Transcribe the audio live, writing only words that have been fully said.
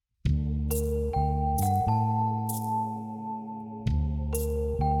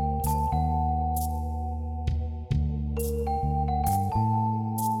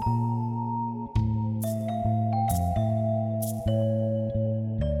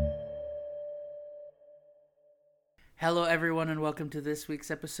Hello, everyone, and welcome to this week's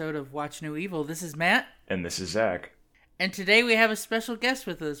episode of Watch New Evil. This is Matt. And this is Zach. And today we have a special guest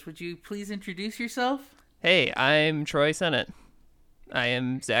with us. Would you please introduce yourself? Hey, I'm Troy Sennett. I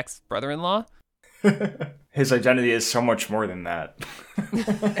am Zach's brother-in-law. His identity is so much more than that.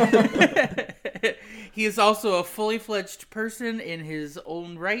 He is also a fully fledged person in his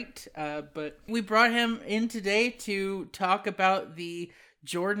own right, but we brought him in today to talk about the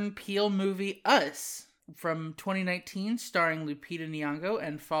Jordan Peele movie Us from 2019, starring Lupita Nyong'o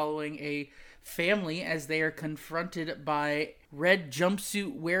and following a family as they are confronted by red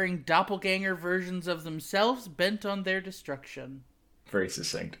jumpsuit wearing doppelganger versions of themselves bent on their destruction. Very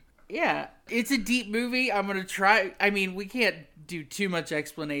succinct. Yeah, it's a deep movie. I'm going to try. I mean, we can't do too much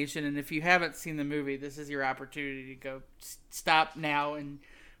explanation, and if you haven't seen the movie, this is your opportunity to go stop now and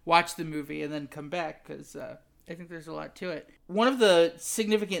watch the movie and then come back, because I think there's a lot to it. One of the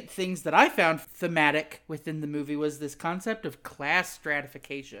significant things that I found thematic within the movie was this concept of class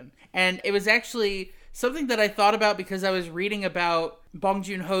stratification. And it was actually something that I thought about because I was reading about Bong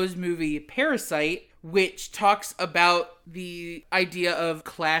Joon-ho's movie Parasite, which talks about the idea of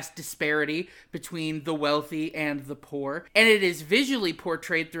class disparity between the wealthy and the poor. And it is visually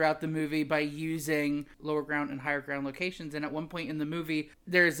portrayed throughout the movie by using lower ground and higher ground locations. And at one point in the movie,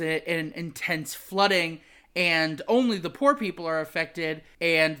 there's an intense flooding, and only the poor people are affected,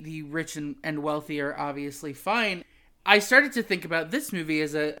 and the rich and wealthy are obviously fine. I started to think about this movie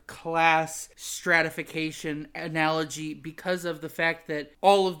as a class stratification analogy because of the fact that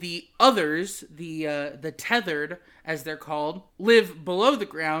all of the others, the tethered, as they're called, live below the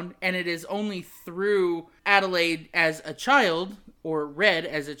ground, and it is only through Adelaide as a child, or Red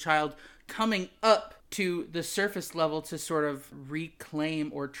as a child, coming up to the surface level to sort of reclaim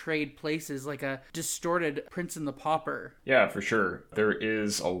or trade places, like a distorted Prince and the Pauper. Yeah, for sure. There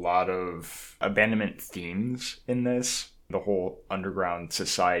is a lot of abandonment themes in this. The whole underground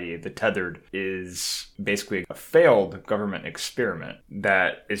society, the tethered, is basically a failed government experiment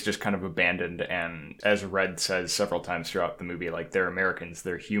that is just kind of abandoned. And as Red says several times throughout the movie, like, they're Americans,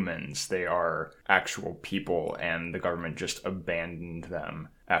 they're humans, they are actual people, and the government just abandoned them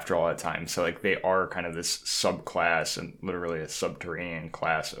after all that time. So, like, they are kind of this subclass and literally a subterranean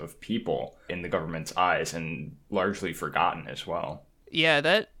class of people in the government's eyes, and largely forgotten as well. Yeah,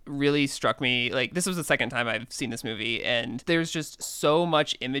 that really struck me. Like, this was the second time I've seen this movie, and there's just so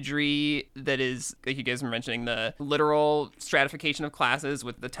much imagery that is, like you guys were mentioning, the literal stratification of classes,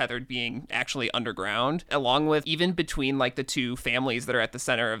 with the tethered being actually underground, along with even between, like, the two families that are at the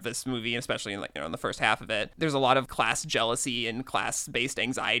center of this movie, and especially in, like, in the first half of it, there's a lot of class jealousy and class-based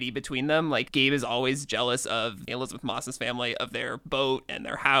anxiety between them. Like, Gabe is always jealous of Elizabeth Moss's family, of their boat and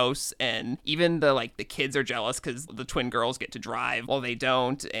their house, and even the kids are jealous because the twin girls get to drive while they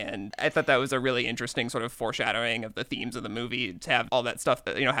don't. And I thought that was a really interesting sort of foreshadowing of the themes of the movie, to have all that stuff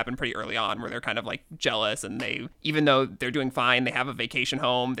that, happen pretty early on, where they're kind of like jealous, and they, even though they're doing fine, they have a vacation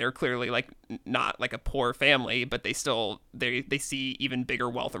home, they're clearly like not like a poor family, but they still, they see even bigger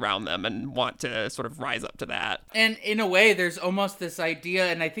wealth around them and want to sort of rise up to that. And in a way, there's almost this idea,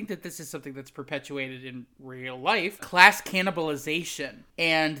 and I think that this is something that's perpetuated in real life, class cannibalization,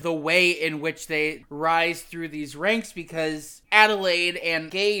 and the way in which they rise through these ranks, because Adelaide and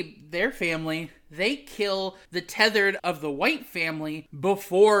Gabe, their family, they kill the tethered of the white family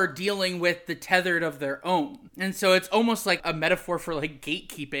before dealing with the tethered of their own. And so it's almost like a metaphor for like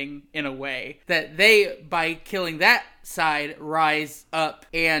gatekeeping in a way, that they, by killing that side, rise up,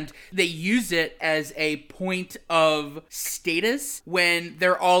 and they use it as a point of status when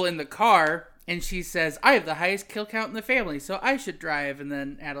they're all in the car. And she says, I have the highest kill count in the family, so I should drive. And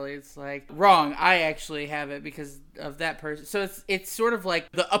then Adelaide's like, wrong, I actually have it because of that person. So it's sort of like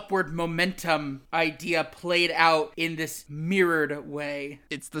the upward momentum idea played out in this mirrored way.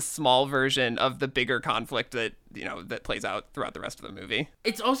 It's the small version of the bigger conflict that, that plays out throughout the rest of the movie.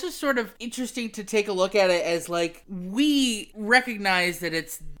 It's also sort of interesting to take a look at it as, like, we recognize that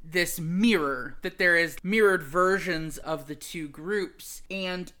it's this mirror, that there is mirrored versions of the two groups.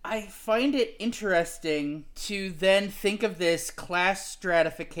 And I find it interesting to then think of this class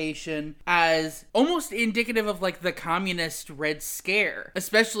stratification as almost indicative of, like, the communist Red Scare,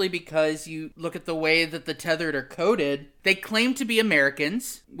 especially because you look at the way that the tethered are coded. They claim to be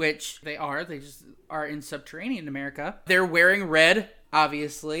Americans, which they are. They just are in subterranean America. They're wearing red,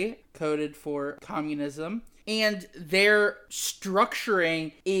 obviously, coded for communism. And their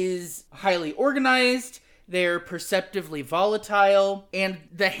structuring is highly organized. They're perceptively volatile. And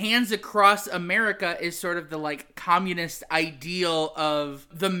the Hands Across America is sort of the like communist ideal of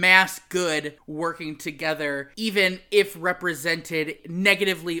the mass good working together, even if represented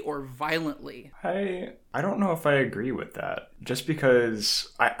negatively or violently. I don't know if I agree with that. Just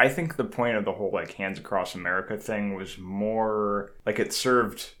because I think the point of the whole like Hands Across America thing was more like it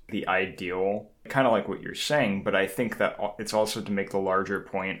served the ideal, kind of like what you're saying, but I think that it's also to make the larger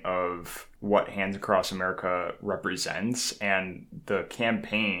point of what Hands Across America represents, and the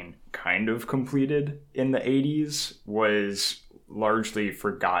campaign kind of completed in the 80s was largely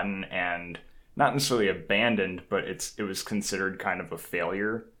forgotten and not necessarily abandoned, but it was considered kind of a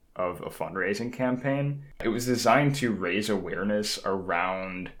failure of a fundraising campaign. It was designed to raise awareness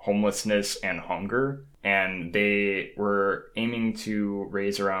around homelessness and hunger, and they were aiming to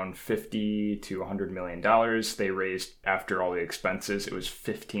raise around $50 to $100 million. They raised, after all the expenses, it was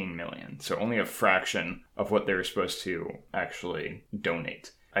 $15 million, so only a fraction of what they were supposed to actually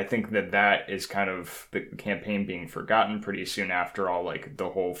donate. I think that is kind of the campaign being forgotten pretty soon after all, like the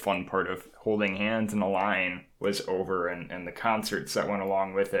whole fun part of holding hands in a line was over, and the concerts that went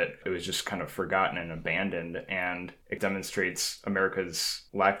along with it. It was just kind of forgotten and abandoned, and it demonstrates America's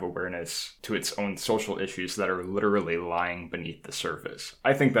lack of awareness to its own social issues that are literally lying beneath the surface.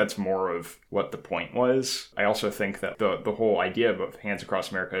 I think that's more of what the point was. I also think that the whole idea of Hands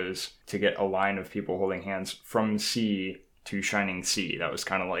Across America is to get a line of people holding hands from sea to shining sea. That was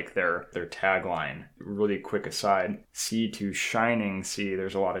kind of like their tagline. Really quick aside, sea to shining sea.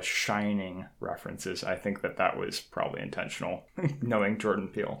 There's a lot of shining references. I think that was probably intentional, knowing Jordan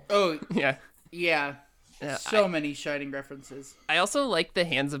Peele. Oh, Yeah. yeah. So many shining references. I also like the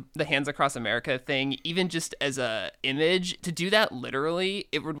Hands Across America thing, even just as a image. To do that literally,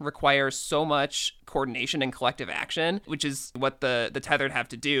 it would require so much coordination and collective action, which is what the Tethered have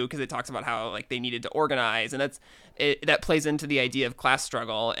to do, because it talks about how like they needed to organize, and that plays into the idea of class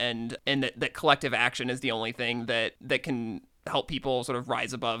struggle, and that collective action is the only thing that can help people sort of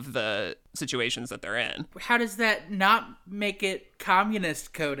rise above the situations that they're in. How does that not make it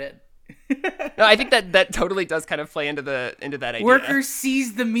communist coded? No, I think that totally does kind of play into that idea. Workers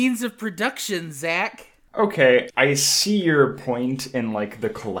seize the means of production, Zach. Okay, I see your point in like the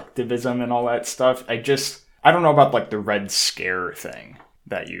collectivism and all that stuff. I don't know about like the Red Scare thing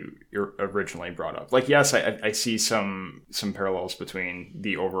that you originally brought up. Like, yes, I see some parallels between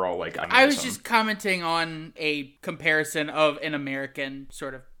the overall like. I was just commenting on a comparison of an American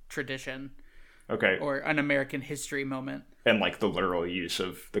sort of tradition. Okay. Or an American history moment. And like the literal use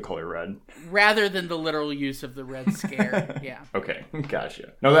of the color red. Rather than the literal use of the Red Scare. Yeah. Okay,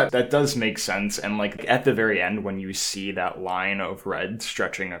 gotcha. No, that does make sense. And like at the very end, when you see that line of red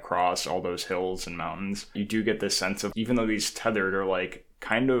stretching across all those hills and mountains, you do get this sense of, even though these Tethered are like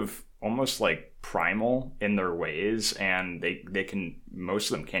kind of almost like primal in their ways, and they can,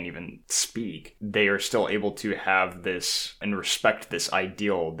 most of them can't even speak, they are still able to have this and respect this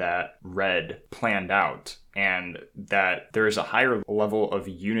ideal that Red planned out, and that there is a higher level of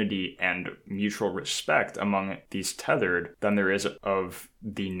unity and mutual respect among these Tethered than there is of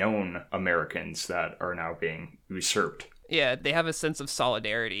the known Americans that are now being usurped. Yeah, they have a sense of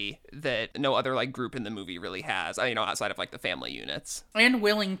solidarity that no other like group in the movie really has, outside of like the family units. And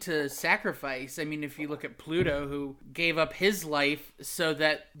willing to sacrifice. I mean, if you look at Pluto, who gave up his life so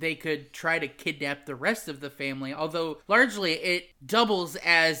that they could try to kidnap the rest of the family, although largely it doubles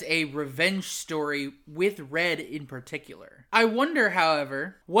as a revenge story with Red in particular. I wonder,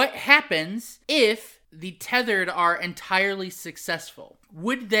 however, what happens if the Tethered are entirely successful?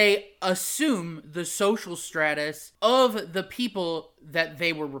 Would they assume the social status of the people that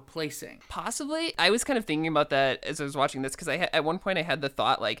they were replacing? Possibly. I was kind of thinking about that as I was watching this, because at one point I had the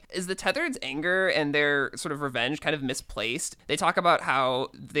thought, like, is the Tethered's anger and their sort of revenge kind of misplaced? They talk about how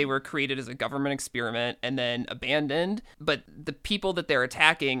they were created as a government experiment and then abandoned, but the people that they're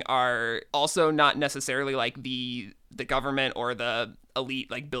attacking are also not necessarily like the government or the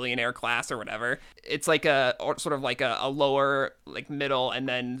elite like billionaire class or whatever. It's like a lower like middle, and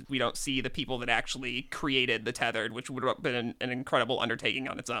then we don't see the people that actually created the Tethered, which would have been an incredible undertaking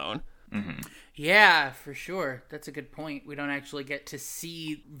on its own. Mm-hmm. Yeah, for sure. That's a good point. We don't actually get to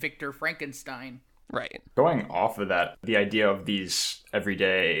see Victor Frankenstein. Right. Going off of that, the idea of these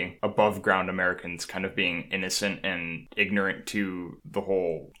everyday above ground Americans kind of being innocent and ignorant to the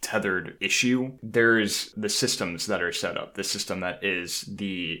whole Tethered issue, there's the systems that are set up, the system that is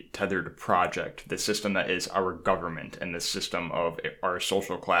the Tethered Project, the system that is our government, and the system of our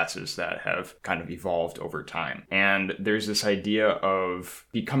social classes that have kind of evolved over time. And there's this idea of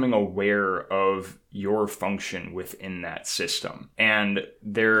becoming aware of your function within that system. And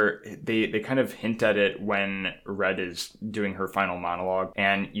they kind of hint at it when Red is doing her final monologue,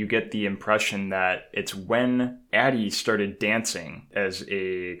 and you get the impression that it's when Addie started dancing as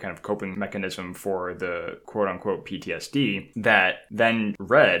a kind of coping mechanism for the quote-unquote PTSD that then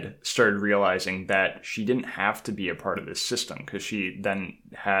Red started realizing that she didn't have to be a part of this system, because she then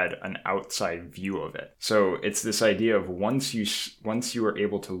had an outside view of it. So it's this idea of once you are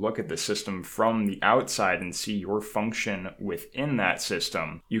able to look at the system from the outside and see your function within that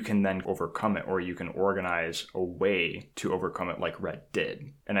system, you can then overcome it, or you can organize a way to overcome it like Red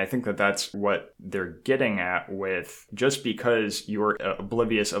did. And I think that that's what they're getting at with, just because you're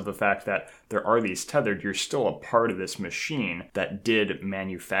oblivious of the fact that there are these tethered, you're still a part of this machine that did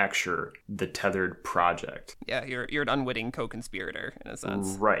manufacture the tethered project. Yeah, you're an unwitting co-conspirator in a sense.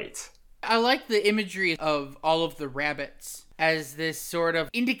 Right. I like the imagery of all of the rabbits as this sort of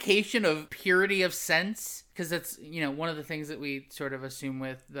indication of purity of sense, because that's, one of the things that we sort of assume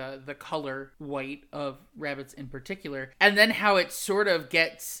with the color white of rabbits in particular. And then how it sort of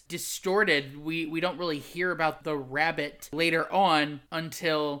gets distorted. We don't really hear about the rabbit later on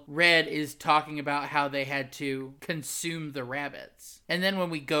until Red is talking about how they had to consume the rabbits. And then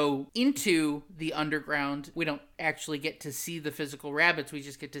when we go into the underground, we don't actually get to see the physical rabbits. We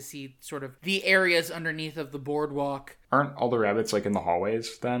just get to see sort of the areas underneath of the boardwalk. Aren't all the rabbits like in the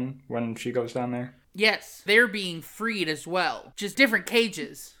hallways then when she goes down there? Yes, they're being freed as well. Just different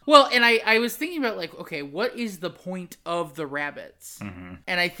cages. Well, and I was thinking about, like, okay, what is the point of the rabbits? Mm-hmm.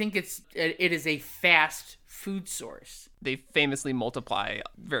 And I think it is a fast food source. They famously multiply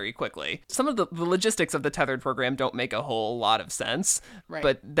very quickly. Some of the logistics of the tethered program don't make a whole lot of sense, right.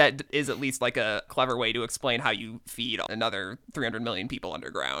 But that is at least like a clever way to explain how you feed another 300 million people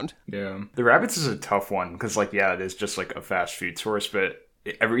underground. Yeah. The rabbits is a tough one because, like, yeah, it is just like a fast food source, but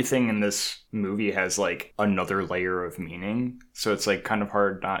everything in this movie has like another layer of meaning, so it's like kind of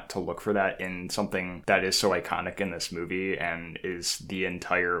hard not to look for that in something that is so iconic in this movie, and is the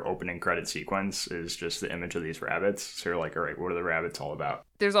entire opening credit sequence is just the image of these rabbits. So you're like, all right, what are the rabbits all about?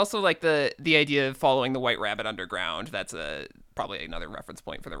 There's also like the idea of following the white rabbit underground. That's probably another reference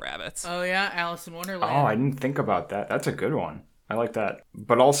point for the rabbits. Oh yeah, Alice in Wonderland. Oh, I didn't think about that. That's a good one. I like that.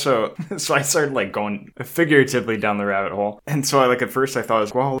 But also, so I started like going figuratively down the rabbit hole. And so at first I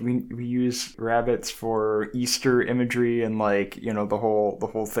thought, well, we use rabbits for Easter imagery, and like, the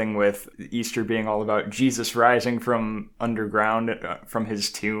whole thing with Easter being all about Jesus rising from underground, from his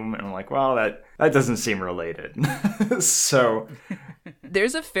tomb. And I'm like, well, that doesn't seem related. So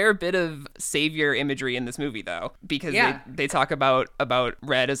there's a fair bit of savior imagery in this movie, though, because they talk about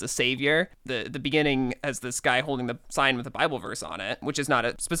Red as a savior. The beginning has this guy holding the sign with a Bible verse on it, which is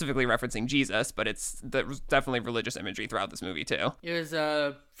not specifically referencing Jesus, but it's definitely religious imagery throughout this movie, too. It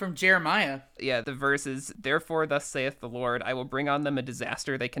was from Jeremiah. Yeah, the verse is, "Therefore thus saith the Lord, I will bring on them a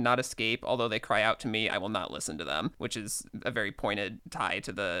disaster they cannot escape. Although they cry out to me, I will not listen to them," which is a very pointed tie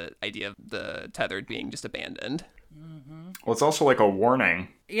to the idea of the tethered being just abandoned. Mm-hmm. Well, it's also like a warning.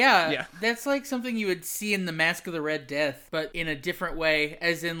 Yeah, that's like something you would see in the Mask of the Red Death, but in a different way,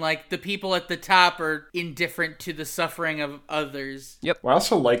 as in like the people at the top are indifferent to the suffering of others. Yep. Well, I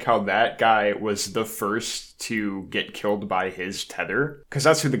also like how that guy was the first to get killed by his tether, because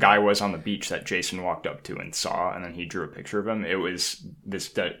that's who the guy was on the beach that Jason walked up to and saw, and then he drew a picture of him. It was this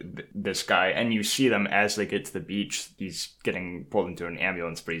guy, and you see them as they get to the beach. He's getting pulled into an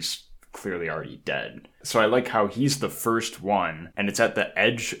ambulance, but he's clearly already dead. So I like how he's the first one, and it's at the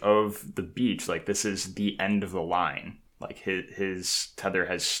edge of the beach. Like, this is the end of the line. Like, his tether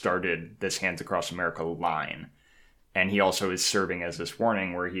has started this Hands Across America line. And he also is serving as this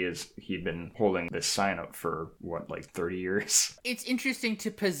warning where he'd been holding this sign up for, 30 years? It's interesting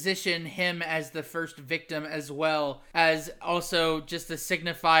to position him as the first victim as well as also just a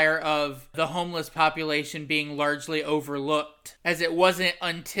signifier of the homeless population being largely overlooked, as it wasn't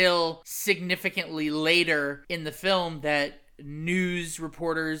until significantly later in the film that news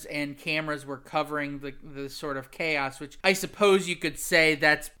reporters and cameras were covering the sort of chaos, which I suppose you could say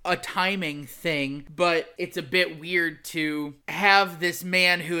that's a timing thing, but it's a bit weird to have this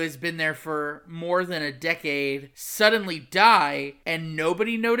man who has been there for more than a decade suddenly die and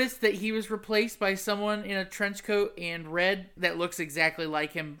nobody noticed that he was replaced by someone in a trench coat and red that looks exactly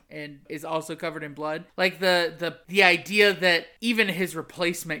like him and is also covered in blood. Like the idea that even his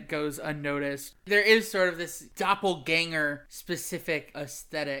replacement goes unnoticed. There is sort of this doppelganger specific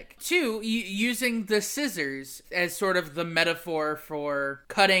aesthetic. Two, using the scissors as sort of the metaphor for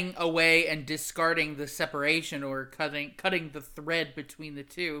cutting away and discarding the separation, or cutting the thread between the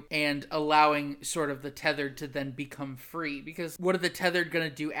two and allowing sort of the tethered to then become free. Because what are the tethered going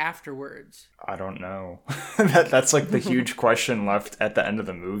to do afterwards? I don't know. That's like the huge question left at the end of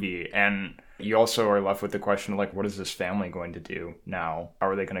the movie. And you also are left with the question, like, what is this family going to do now? How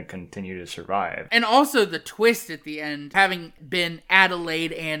are they going to continue to survive? And also the twist at the end, having been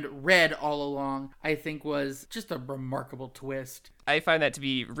Adelaide and Red all along, I think was just a remarkable twist. I find that to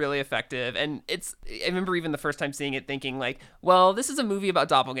be really effective. And I remember even the first time seeing it thinking like, well, this is a movie about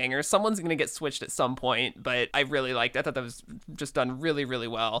doppelgangers. Someone's going to get switched at some point, but I thought that was just done really, really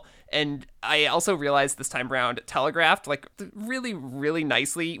well. And I also realized this time around telegraphed like really, really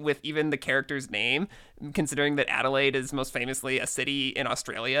nicely with even the character's name, considering that Adelaide is most famously a city in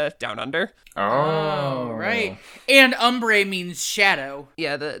Australia down under. Oh, right. And Umbre means shadow.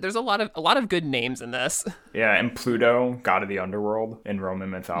 Yeah, there's a lot of good names in this. Yeah, and Pluto, god of the underworld in Roman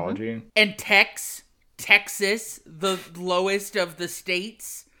mythology. Mm-hmm. And Texas, the lowest of the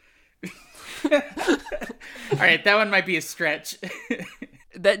states. All right, that one might be a stretch.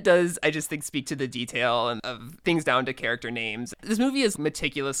 That does, I just think, speak to the detail and of things down to character names. This movie is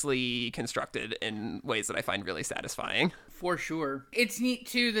meticulously constructed in ways that I find really satisfying. For sure. It's neat,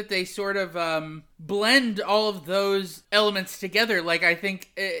 too, that they sort of blend all of those elements together. Like, I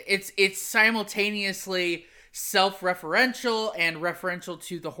think it's simultaneously self-referential and referential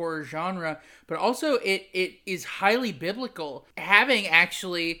to the horror genre, but also it is highly biblical. Having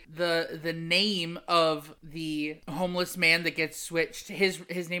actually the name of the homeless man that gets switched,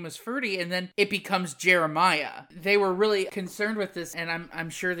 his name was Ferdy, and then it becomes Jeremiah. They were really concerned with this, and I'm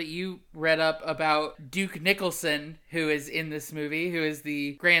sure that you read up about Duke Nicholson, who is in this movie, who is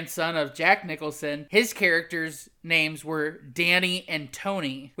the grandson of Jack Nicholson. His characters' names were Danny and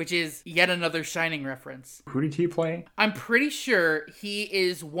Tony, which is yet another Shining reference. Who did he play? I'm pretty sure he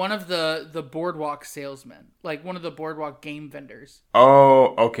is one of the boardwalk salesmen, like one of the boardwalk game vendors.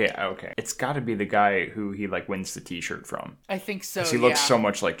 Oh, okay. It's got to be the guy who he like wins the t-shirt from. I think so. 'Cause he looks so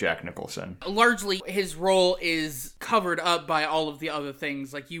much like Jack Nicholson. Largely, his role is covered up by all of the other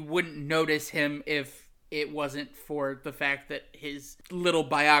things. Like, you wouldn't notice him if it wasn't for the fact that his little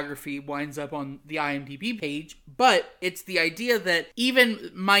biography winds up on the IMDb page. But it's the idea that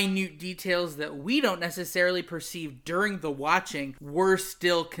even minute details that we don't necessarily perceive during the watching were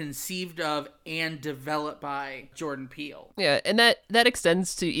still conceived of and developed by Jordan Peele. Yeah, and that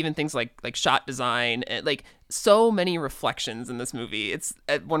extends to even things like shot design and like so many reflections in this movie. It's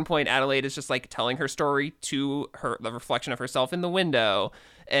at one point Adelaide is just like telling her story to the reflection of herself in the window.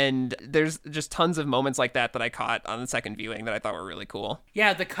 And there's just tons of moments like that I caught on the second viewing that I thought were really cool.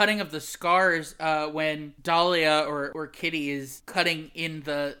 Yeah, the cutting of the scars when Dahlia or Kitty is cutting in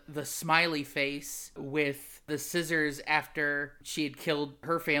the smiley face with the scissors after she had killed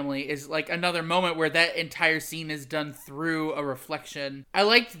her family is like another moment where that entire scene is done through a reflection. I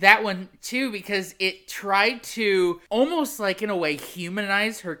liked that one too because it tried to almost like in a way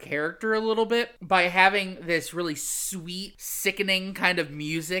humanize her character a little bit by having this really sweet, sickening kind of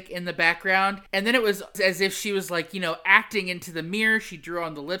music in the background. And then it was as if she was like, acting into the mirror. She drew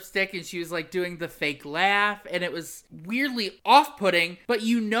on the lipstick and she was like doing the fake laugh. And it was weirdly off-putting, but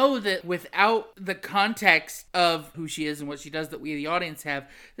that without the context of who she is and what she does that we, the audience, have,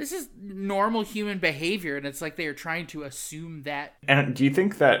 this is normal human behavior, and it's like they are trying to assume that. And do you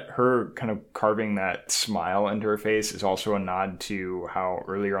think that her kind of carving that smile into her face is also a nod to how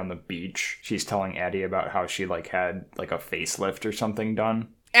earlier on the beach she's telling Addie about how she like had like a facelift or something done?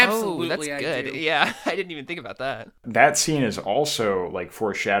 Absolutely. That's good. I do. Yeah, I didn't even think about that. That scene is also like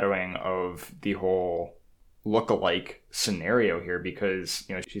foreshadowing of the whole look-alike scenario here because,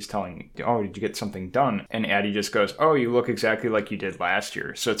 she's telling, oh, did you get something done? And Addie just goes, oh, you look exactly like you did last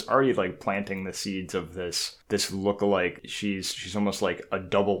year. So it's already like planting the seeds of this look-alike. She's almost like a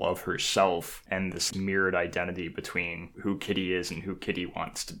double of herself and this mirrored identity between who Kitty is and who Kitty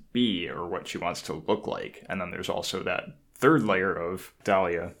wants to be or what she wants to look like. And then there's also that third layer of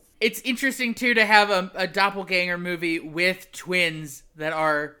Dahlia. It's interesting, too, to have a doppelganger movie with twins that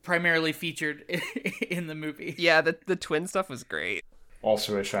are primarily featured in the movie. Yeah, the twin stuff was great.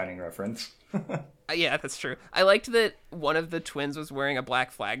 Also a Shining reference. Yeah, that's true. I liked that one of the twins was wearing a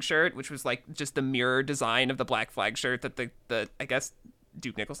Black Flag shirt, which was like just the mirror design of the Black Flag shirt that the I guess,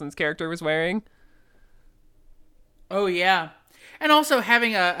 Duke Nicholson's character was wearing. Oh, yeah. And also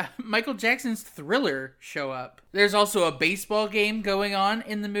having a Michael Jackson's Thriller show up. There's also a baseball game going on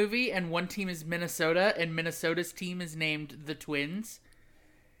in the movie, and one team is Minnesota, and Minnesota's team is named the Twins.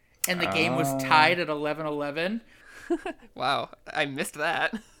 And the game was tied at 11-11. Wow, I missed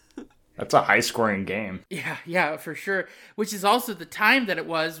that. That's a high-scoring game. Yeah, for sure. Which is also the time that it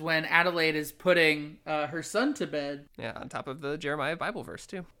was when Adelaide is putting her son to bed. Yeah, on top of the Jeremiah Bible verse,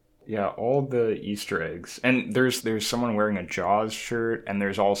 too. Yeah, all the Easter eggs. And there's someone wearing a Jaws shirt, and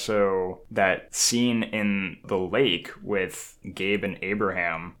there's also that scene in the lake with Gabe and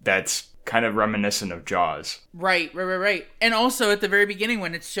Abraham that's kind of reminiscent of Jaws. Right. And also at the very beginning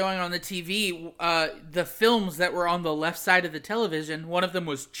when it's showing on the TV, the films that were on the left side of the television, one of them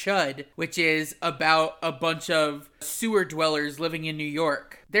was Chud, which is about a bunch of sewer dwellers living in New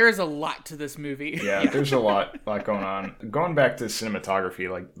York. There is a lot to this movie. Yeah, there's a lot going on. Going back to cinematography,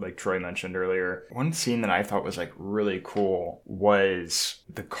 like Troy mentioned earlier, one scene that I thought was like really cool was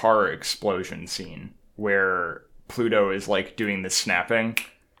the car explosion scene where Pluto is like doing the snapping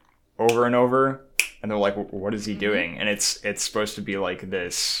over and over, and they're like, what is he doing? And it's supposed to be like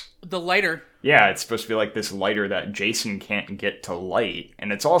this... The lighter. Yeah, it's supposed to be like this lighter that Jason can't get to light.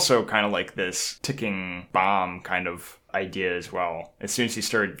 And it's also kind of like this ticking bomb kind of idea as well. As soon as he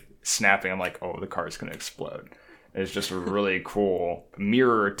started snapping, I'm like, oh, the car's going to explode. It's just a really cool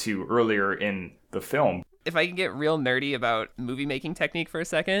mirror to earlier in the film. If I can get real nerdy about movie making technique for a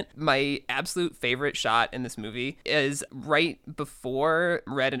second, my absolute favorite shot in this movie is right before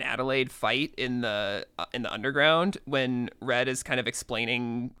Red and Adelaide fight in the underground, when Red is kind of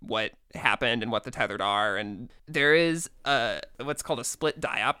explaining what happened and what the tethered are, and there is what's called a split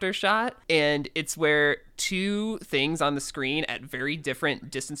diopter shot, and it's where two things on the screen at very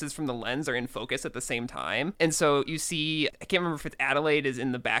different distances from the lens are in focus at the same time. And so you see, I can't remember if it's Adelaide is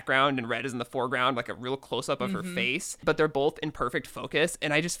in the background and Red is in the foreground, like a real close-up of her face, but they're both in perfect focus.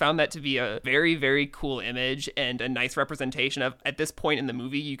 And I just found that to be a very, very cool image and a nice representation of, at this point in the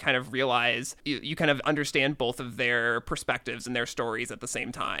movie, you kind of realize, you kind of understand both of their perspectives and their stories at the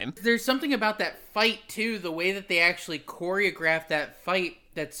same time. There's something about that fight, too, the way that they actually choreograph that fight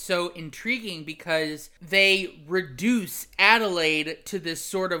that's so intriguing, because they reduce Adelaide to this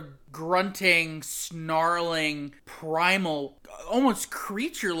sort of grunting, snarling, primal, almost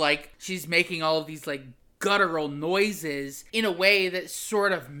creature-like. She's making all of these, like, guttural noises in a way that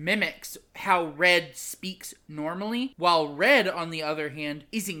sort of mimics how Red speaks normally, while Red, on the other hand,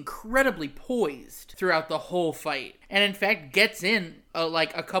 is incredibly poised throughout the whole fight, and in fact gets in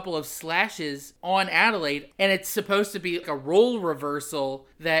like a couple of slashes on Adelaide, and it's supposed to be like a role reversal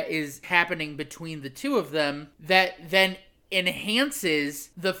that is happening between the two of them that then enhances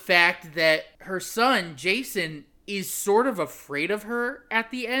the fact that her son, Jason, is sort of afraid of her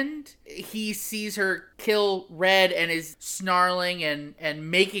at the end. He sees her kill Red and is snarling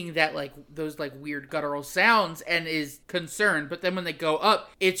and making that, like, those like weird guttural sounds, and is concerned. But then when they go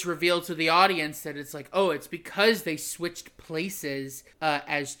up, it's revealed to the audience that it's like, oh, it's because they switched places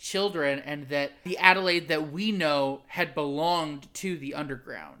as children, and that the Adelaide that we know had belonged to the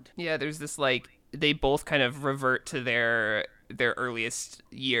underground. Yeah, there's this, like, they both kind of revert to their earliest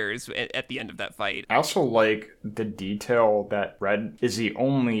years at the end of that fight. I also like the detail that Red is the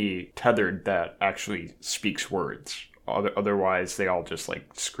only tethered that actually speaks words. Otherwise, they all just like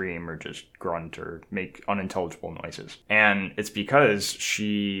scream or just grunt or make unintelligible noises. And it's because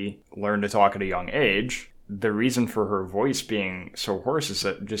she learned to talk at a young age. The reason for her voice being so hoarse is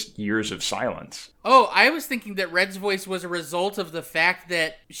that just years of silence. Oh, I was thinking that Red's voice was a result of the fact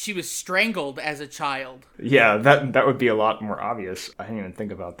that she was strangled as a child. Yeah, that would be a lot more obvious. I didn't even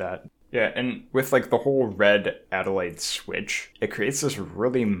think about that. Yeah, and with like the whole Red Adelaide switch, it creates this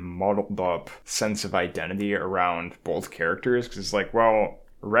really muddled up sense of identity around both characters, because it's like, well,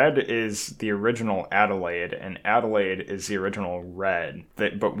 Red is the original Adelaide, and Adelaide is the original Red,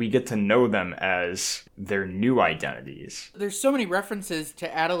 but we get to know them as their new identities. There's so many references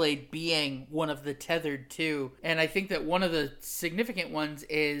to Adelaide being one of the tethered too, and I think that one of the significant ones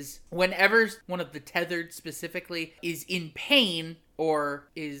is whenever one of the tethered specifically is in pain or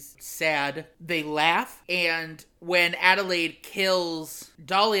is sad, they laugh, and when Adelaide kills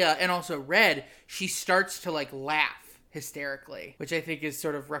Dahlia and also Red, she starts to like laugh hysterically, which I think is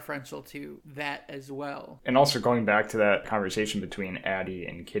sort of referential to that as well. And also going back to that conversation between Addie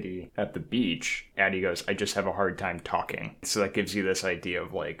and Kitty at the beach, Addie goes, I just have a hard time talking. So that gives you this idea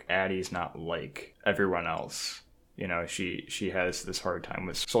of like, Addie's not like everyone else. You know, she has this hard time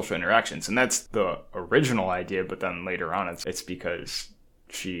with social interactions. And that's the original idea, but then later on it's because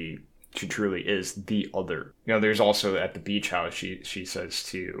she truly is the other. You know, there's also at the beach house, she says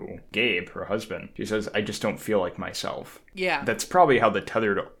to Gabe, her husband, she says, I just don't feel like myself. Yeah. That's probably how the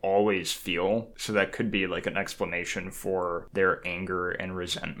tethered always feel. So that could be like an explanation for their anger and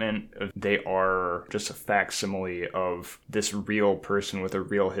resentment. They are just a facsimile of this real person with a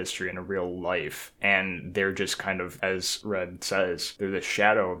real history and a real life. And they're just kind of, as Red says, they're the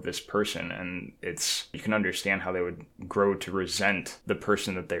shadow of this person. And you can understand how they would grow to resent the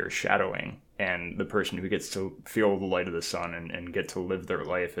person that they are shadowing. And the person who gets to feel the light of the sun and get to live their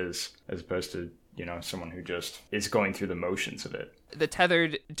life as opposed to, you know, someone who just is going through the motions of it. The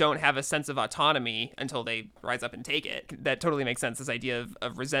tethered don't have a sense of autonomy until they rise up and take it. That totally makes sense, this idea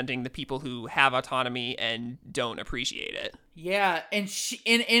of resenting the people who have autonomy and don't appreciate it. Yeah, and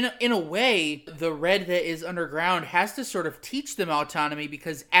in a way, the Red that is underground has to sort of teach them autonomy,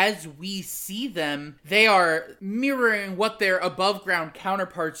 because as we see them, they are mirroring what their above ground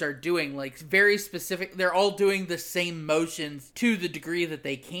counterparts are doing, like very specific. They're all doing the same motions to the degree that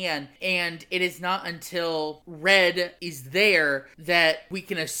they can, and it is not until Red is there that we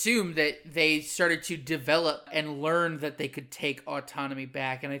can assume that they started to develop and learn that they could take autonomy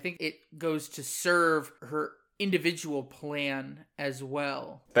back. And I think it goes to serve her individual plan as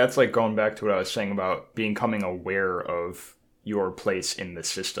well. That's like going back to what I was saying about becoming aware of your place in the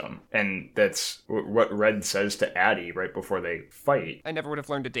system. And that's what Red says to Addie right before they fight. I never would have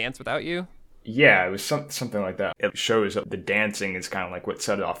learned to dance without you. Yeah, it was something like that. It shows that the dancing is kind of like what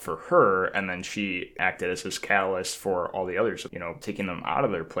set it off for her, and then she acted as this catalyst for all the others, you know, taking them out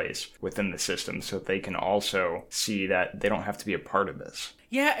of their place within the system so that they can also see that they don't have to be a part of this.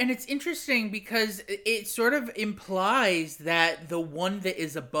 Yeah, and it's interesting because it sort of implies that the one that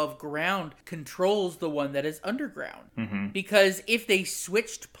is above ground controls the one that is underground. Mm-hmm. Because if they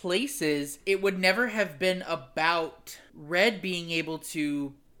switched places, it would never have been about Red being able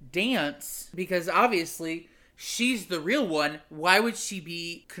to dance, because obviously she's the real one. Why would she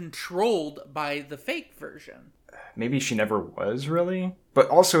be controlled by the fake version? Maybe she never was, really. But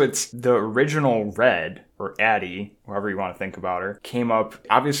also, it's the original Red, or Addie, however you want to think about her, came up,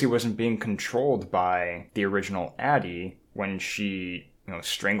 obviously wasn't being controlled by the original Addie when she, you know,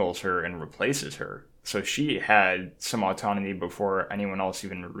 strangles her and replaces her. So she had some autonomy before anyone else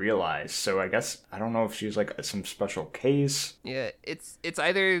even realized. So I guess, I don't know if she's like some special case. Yeah, it's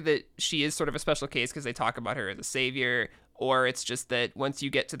either that she is sort of a special case because they talk about her as a savior, or it's just that once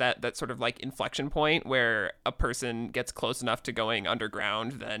you get to that sort of like inflection point where a person gets close enough to going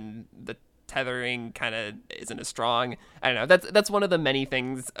underground, then the tethering kind of isn't as strong. I don't know. That's one of the many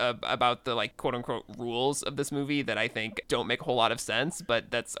things about the like quote unquote rules of this movie that I think don't make a whole lot of sense, but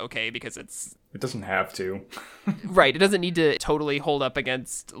that's okay because it doesn't have to. Right. It doesn't need to totally hold up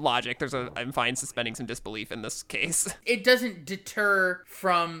against logic. I'm fine suspending some disbelief in this case. It doesn't deter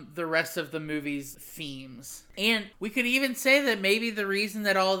from the rest of the movie's themes. And we could even say that maybe the reason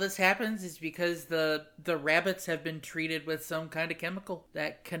that all of this happens is because the rabbits have been treated with some kind of chemical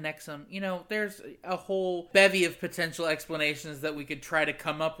that connects them. You know, there's a whole bevy of potential explanations that we could try to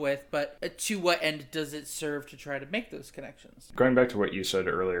come up with, but to what end does it serve to try to make those connections? Going back to what you said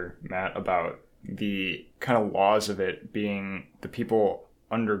earlier, Matt, about the kind of laws of it being the people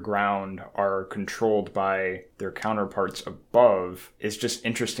underground are controlled by their counterparts above is just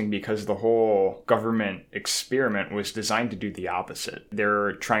interesting because the whole government experiment was designed to do the opposite.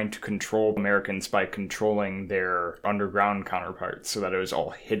 They're trying to control Americans by controlling their underground counterparts so that it was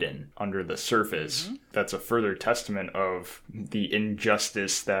all hidden under the surface. Mm-hmm. That's a further testament of the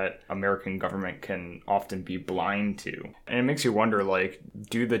injustice that American government can often be blind to. And it makes you wonder, like,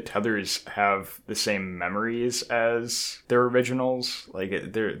 do the Tethers have the same memories as their originals? Like,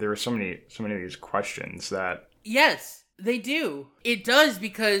 there are so many of these questions that... Yes, they do. It does,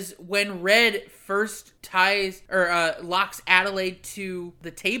 because when Red first locks Adelaide to the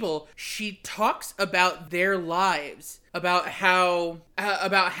table, she talks about their lives, about how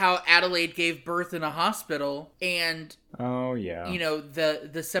Adelaide gave birth in a hospital, and oh yeah, you know,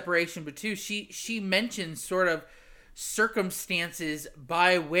 the separation. But too, she mentions sort of circumstances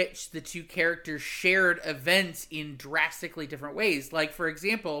by which the two characters shared events in drastically different ways. Like, for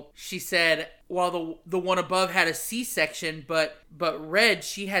example, she said, while the one above had a C-section, but Red,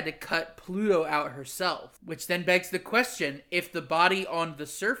 she had to cut Pluto out herself. Which then begs the question, if the body on the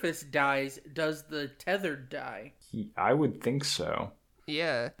surface dies, does the tethered die? I would think so.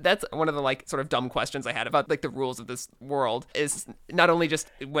 Yeah, that's one of the like sort of dumb questions I had about like the rules of this world is not only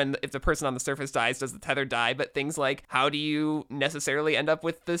just if the person on the surface dies, does the tether die, but things like how do you necessarily end up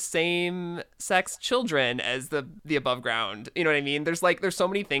with the same sex children as the above ground? You know what I mean? There's so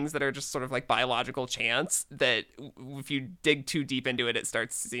many things that are just sort of like biological chance that if you dig too deep into it, it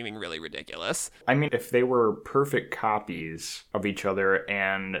starts seeming really ridiculous. I mean, if they were perfect copies of each other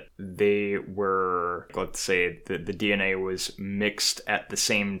and they were, let's say, the DNA was mixed at the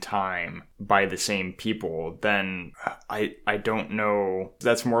same time by the same people, then I don't know.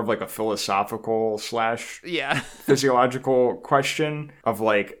 That's more of like a philosophical / yeah physiological question of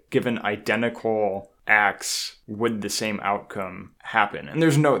like, given identical acts, would the same outcome happen? And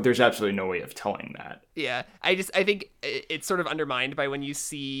there's absolutely no way of telling that. Yeah, I think it's sort of undermined by when you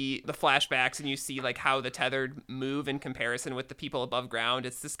see the flashbacks and you see like how the tethered move in comparison with the people above ground.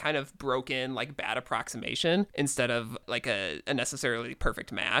 It's this kind of broken, like bad approximation instead of like a necessarily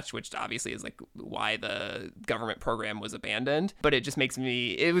perfect match, which obviously is like why the government program was abandoned. But it just makes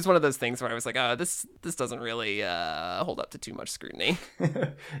me, it was one of those things where I was like, oh, this doesn't really hold up to too much scrutiny.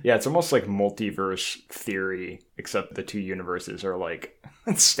 Yeah, it's almost like multiverse theory, except the two universes are like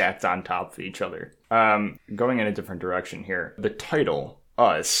stacked on top of each other. Going in a different direction here. The title,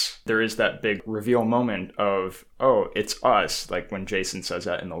 Us, there is that big reveal moment of, oh, it's us, like when Jason says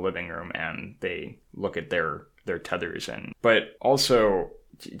that in the living room and they look at their tethers. But also,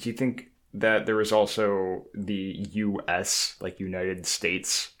 do you think that there was also the US, like United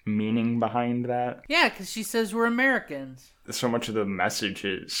States, meaning behind that? Yeah, because she says we're Americans. So much of the message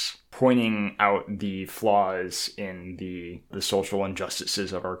is pointing out the flaws in the social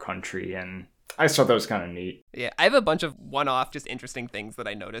injustices of our country, and I just thought that was kind of neat. Yeah, I have a bunch of one-off, just interesting things that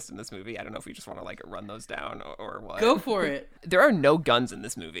I noticed in this movie. I don't know if we just want to like run those down or what. Go for it. There are no guns in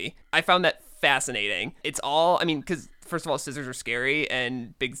this movie. I found that fascinating. It's all, I mean, because first of all, scissors are scary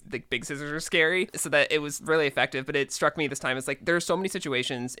and big scissors are scary, so that it was really effective. But it struck me this time, it's like there are so many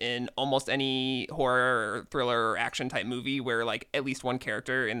situations in almost any horror or thriller or action type movie where like at least one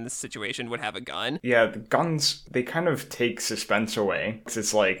character in this situation would have a gun. Yeah, the guns, they kind of take suspense away, 'cause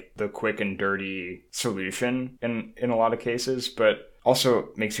it's like the quick and dirty solution in a lot of cases, but also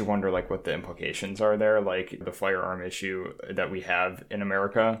makes you wonder like what the implications are there, like the firearm issue that we have in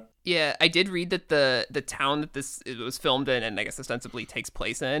America. Yeah, I did read that the town that it was filmed in and I guess ostensibly takes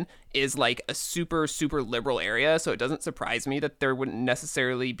place in is like a super, super liberal area. So it doesn't surprise me that there wouldn't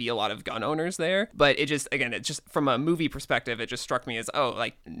necessarily be a lot of gun owners there. But it just from a movie perspective, it just struck me as, oh,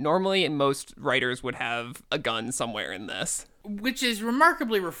 like normally most writers would have a gun somewhere in this. Which is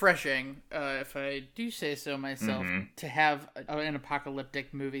remarkably refreshing, if I do say so myself, to have an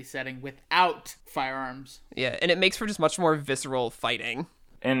apocalyptic movie setting without firearms. Yeah, and it makes for just much more visceral fighting.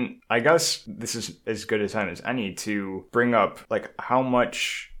 And I guess this is as good a time as any to bring up, like, how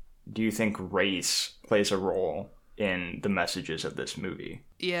much do you think race plays a role in the messages of this movie?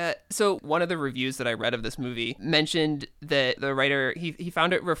 Yeah, so one of the reviews that I read of this movie mentioned that the writer, he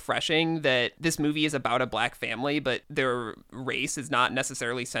found it refreshing that this movie is about a black family, but their race is not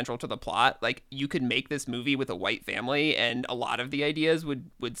necessarily central to the plot. Like, you could make this movie with a white family and a lot of the ideas would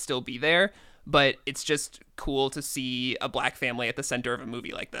still be there. But it's just cool to see a black family at the center of a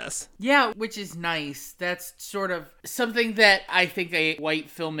movie like this. Yeah, which is nice. That's sort of something that I think a white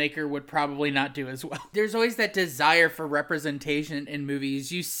filmmaker would probably not do as well. There's always that desire for representation in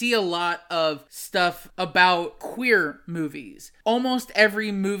movies. You see a lot of stuff about queer movies. Almost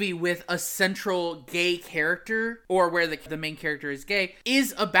every movie with a central gay character, or where the main character is gay,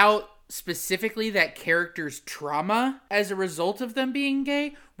 is about specifically that character's trauma as a result of them being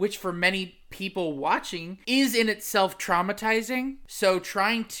gay, which for many people watching is in itself traumatizing. So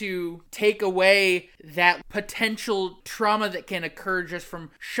trying to take away that potential trauma that can occur just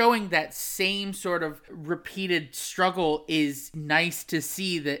from showing that same sort of repeated struggle is nice to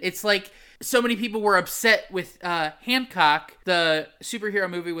see. That it's like so many people were upset with Hancock, the superhero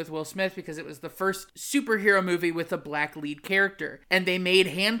movie with Will Smith, because it was the first superhero movie with a black lead character. And they made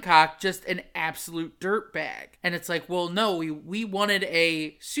Hancock just an absolute dirtbag. And it's like, well, no, we wanted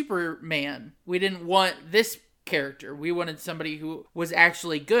a Superman. We didn't want this character. We wanted somebody who was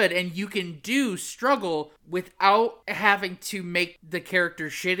actually good, and you can do struggle without having to make the character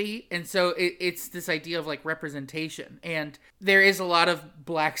shitty. And so it's this idea of like representation, and there is a lot of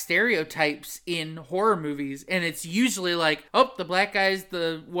black stereotypes in horror movies, and it's usually like, oh, the black guy's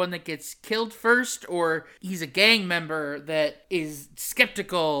the one that gets killed first, or he's a gang member that is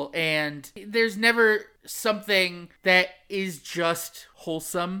skeptical, and there's never something that is just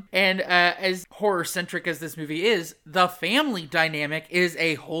wholesome. And as horror-centric as this movie is, the family dynamic is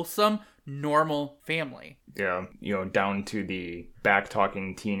a wholesome, normal family. Yeah, down to the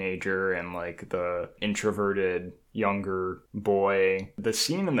back-talking teenager and like the introverted younger boy. The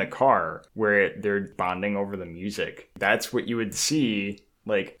scene in the car where they're bonding over the music, that's what you would see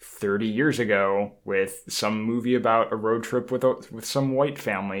like 30 years ago with some movie about a road trip with some white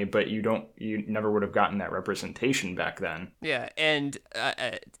family, but you never would have gotten that representation back then. Yeah, and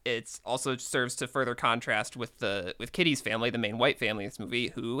it also serves to further contrast with Kitty's family, the main white family in this movie,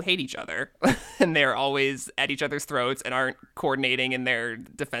 who hate each other and they're always at each other's throats and aren't coordinating in their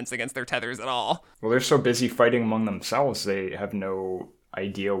defense against their tethers at all. Well, they're so busy fighting among themselves, they have no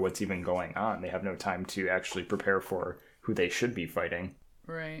idea what's even going on. They have no time to actually prepare for who they should be fighting.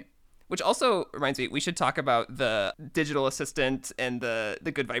 Right. Which also reminds me, we should talk about the digital assistant and the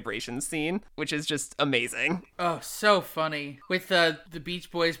good vibrations scene, which is just amazing. Oh, so funny. With the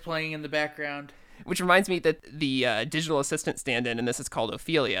Beach Boys playing in the background. Which reminds me that the digital assistant stand-in, and this is called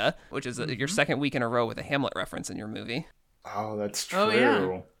Ophelia, which is your second week in a row with a Hamlet reference in your movie. Oh, that's true. Oh,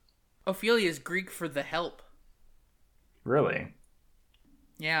 yeah. Ophelia is Greek for the help. Really?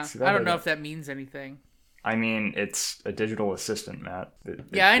 Yeah. I don't know if that means anything. I mean, it's a digital assistant, Matt.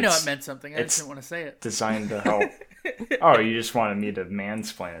 I know it meant something. I just didn't want to say it. Designed to help. Oh, you just wanted me to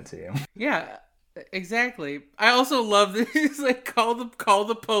mansplain it to you. Yeah, exactly. I also love this. It's like call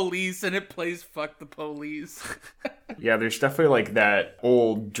the police, and it plays "Fuck the Police." Yeah, there's definitely like that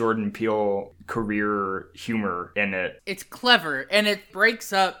old Jordan Peele career humor in it. It's clever, and it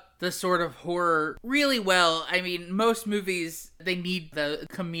breaks up the sort of horror really well. I mean, most movies, they need the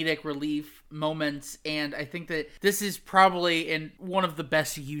comedic relief moments, and I think that this is probably in one of the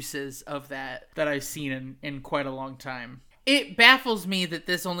best uses of that I've seen in quite a long time. It baffles me that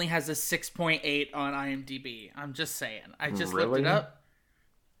this only has a 6.8 on IMDb. I'm just saying. I just looked it up.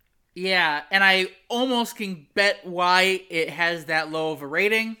 Yeah, and I almost can bet why it has that low of a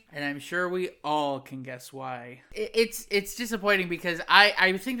rating, and I'm sure we all can guess why. It's disappointing because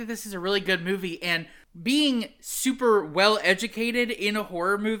I think that this is a really good movie, and being super well educated in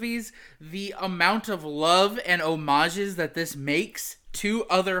horror movies, the amount of love and homages that this makes to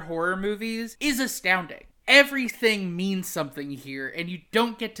other horror movies is astounding. Everything means something here, and you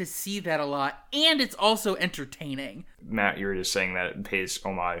don't get to see that a lot, and it's also entertaining. Matt, you were just saying that it pays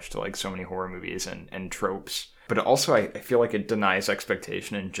homage to like so many horror movies and tropes. But also, I feel like it denies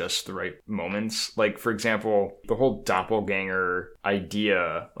expectation in just the right moments. Like, for example, the whole doppelganger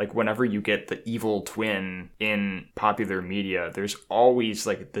idea, like whenever you get the evil twin in popular media, there's always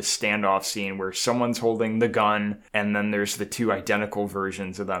like the standoff scene where someone's holding the gun and then there's the two identical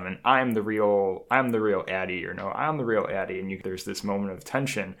versions of them. And I'm the real Addie, or no, I'm the real Addie. And there's this moment of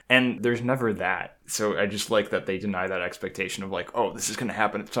tension, and there's never that. So I just like that they deny that expectation of like, oh, this is going to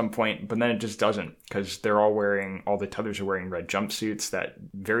happen at some point, but then it just doesn't, because all the tethers are wearing red jumpsuits that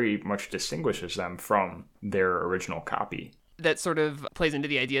very much distinguishes them from their original copy. That sort of plays into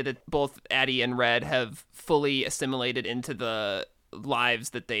the idea that both Addie and Red have fully assimilated into the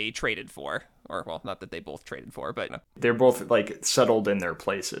lives that they traded for. Or, well, not that they both traded for, but... They're both, like, settled in their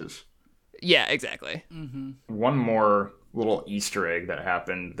places. Yeah, exactly. Mm-hmm. One more little Easter egg that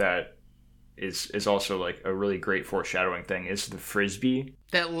happened that is also like a really great foreshadowing thing is the frisbee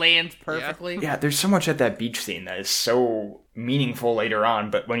that lands perfectly. Yeah, there's so much at that beach scene that is so meaningful later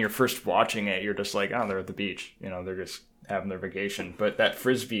on, but when you're first watching it, you're just like, oh, they're at the beach, they're just having their vacation. But that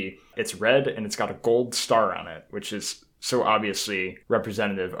frisbee, it's red and it's got a gold star on it, which is so obviously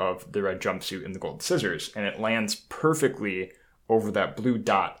representative of the red jumpsuit and the gold scissors, and it lands perfectly over that blue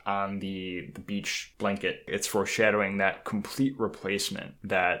dot on the beach blanket. It's foreshadowing that complete replacement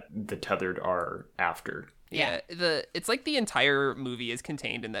that the tethered are after. Yeah, it's like the entire movie is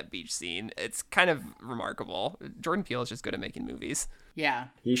contained in that beach scene. It's kind of remarkable. Jordan Peele is just good at making movies. Yeah.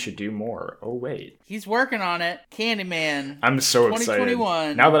 He should do more. Oh, wait. He's working on it. Candyman. I'm so excited.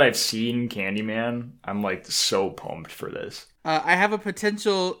 2021. Now that I've seen Candyman, I'm like so pumped for this. I have a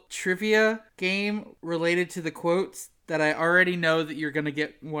potential trivia game related to the quotes that I already know that you're going to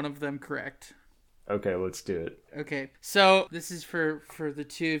get one of them correct. Okay, let's do it. Okay, so this is for the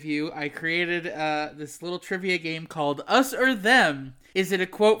two of you. I created this little trivia game called Us or Them. Is it a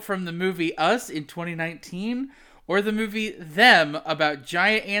quote from the movie Us in 2019 or the movie Them about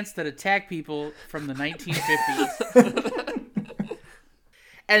giant ants that attack people from the 1950s?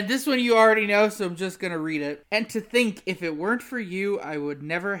 And this one you already know, so I'm just going to read it. And to think, if it weren't for you, I would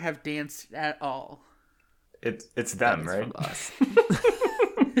never have danced at all. It's them, right? From Us.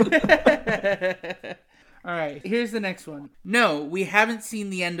 All right, here's the next one. No, we haven't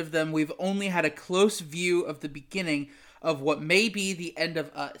seen the end of them. We've only had a close view of the beginning of what may be the end of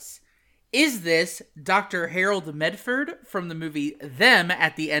us. Is this Dr. Harold Medford from the movie Them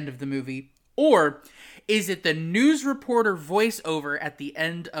at the end of the movie? Or is it the news reporter voiceover at the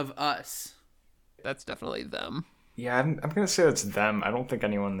end of Us? That's definitely them. Yeah, I'm going to say it's them. I don't think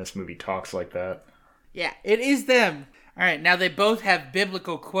anyone in this movie talks like that. Yeah, it is them. All right, now they both have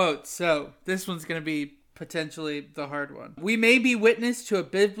biblical quotes, so this one's going to be potentially the hard one. We may be witness to a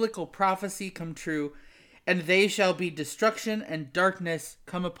biblical prophecy come true, and they shall be destruction and darkness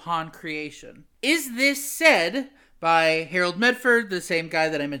come upon creation. Is this said by Harold Medford, the same guy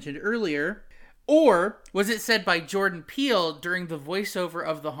that I mentioned earlier, or was it said by Jordan Peele during the voiceover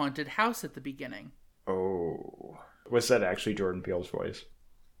of The Haunted House at the beginning? Oh. Was that actually Jordan Peele's voice?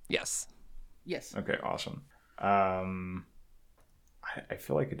 Yes. Yes. Okay, awesome. I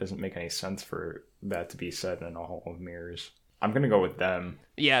feel like it doesn't make any sense for that to be said in A Hall of Mirrors. I'm going to go with them.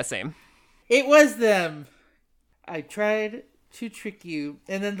 Yeah, same. It was them. I tried to trick you.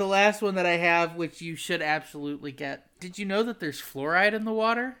 And then the last one that I have, which you should absolutely get. Did you know that there's fluoride in the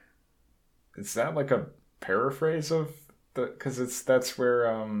water? Is that like a paraphrase of the... Because that's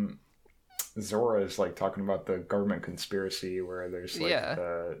where Zora is like talking about the government conspiracy where there's like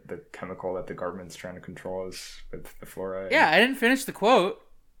the chemical that the government's trying to control is with the fluoride. Yeah, I didn't finish the quote.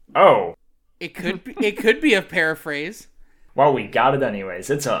 Oh. It could be a paraphrase. Well, we got it anyways.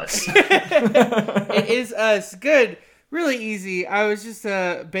 It's us. It is us. Good. Really easy. I was just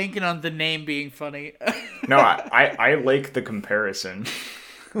banking on the name being funny. No, I like the comparison.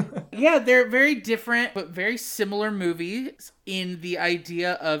 Yeah, they're very different, but very similar movies in the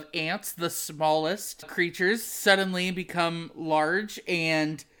idea of ants, the smallest creatures, suddenly become large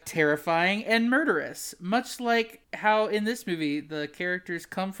and terrifying and murderous. Much like how in this movie, the characters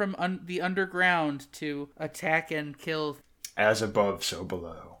come from the underground to attack and kill. As above, so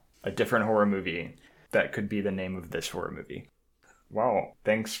below. A different horror movie. That could be the name of this horror movie. Well,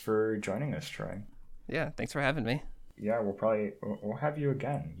 thanks for joining us, Troy. Yeah, thanks for having me. Yeah, we'll have you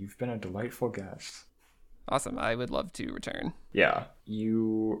again. You've been a delightful guest. Awesome. I would love to return. Yeah,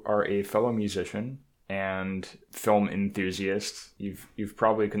 you are a fellow musician and film enthusiast. You've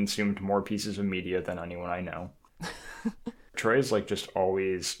probably consumed more pieces of media than anyone I know. Troy is like just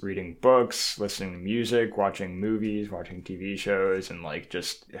always reading books, listening to music, watching movies, watching TV shows, and like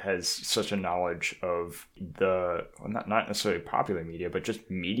just has such a knowledge of not necessarily popular media, but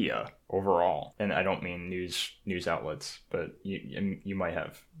just media overall. And I don't mean news outlets, but you might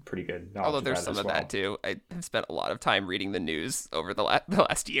have pretty good knowledge. Although of there's that some as of well. that too. I have spent a lot of time reading the news over the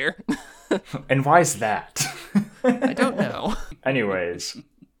last year. And why is that? I don't know. Anyways.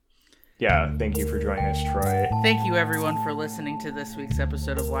 Yeah, thank you for joining us, Troy. Thank you, everyone, for listening to this week's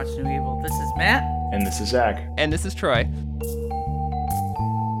episode of Watch New Evil. This is Matt. And this is Zach. And this is Troy.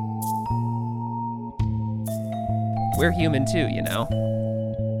 We're human too, you know.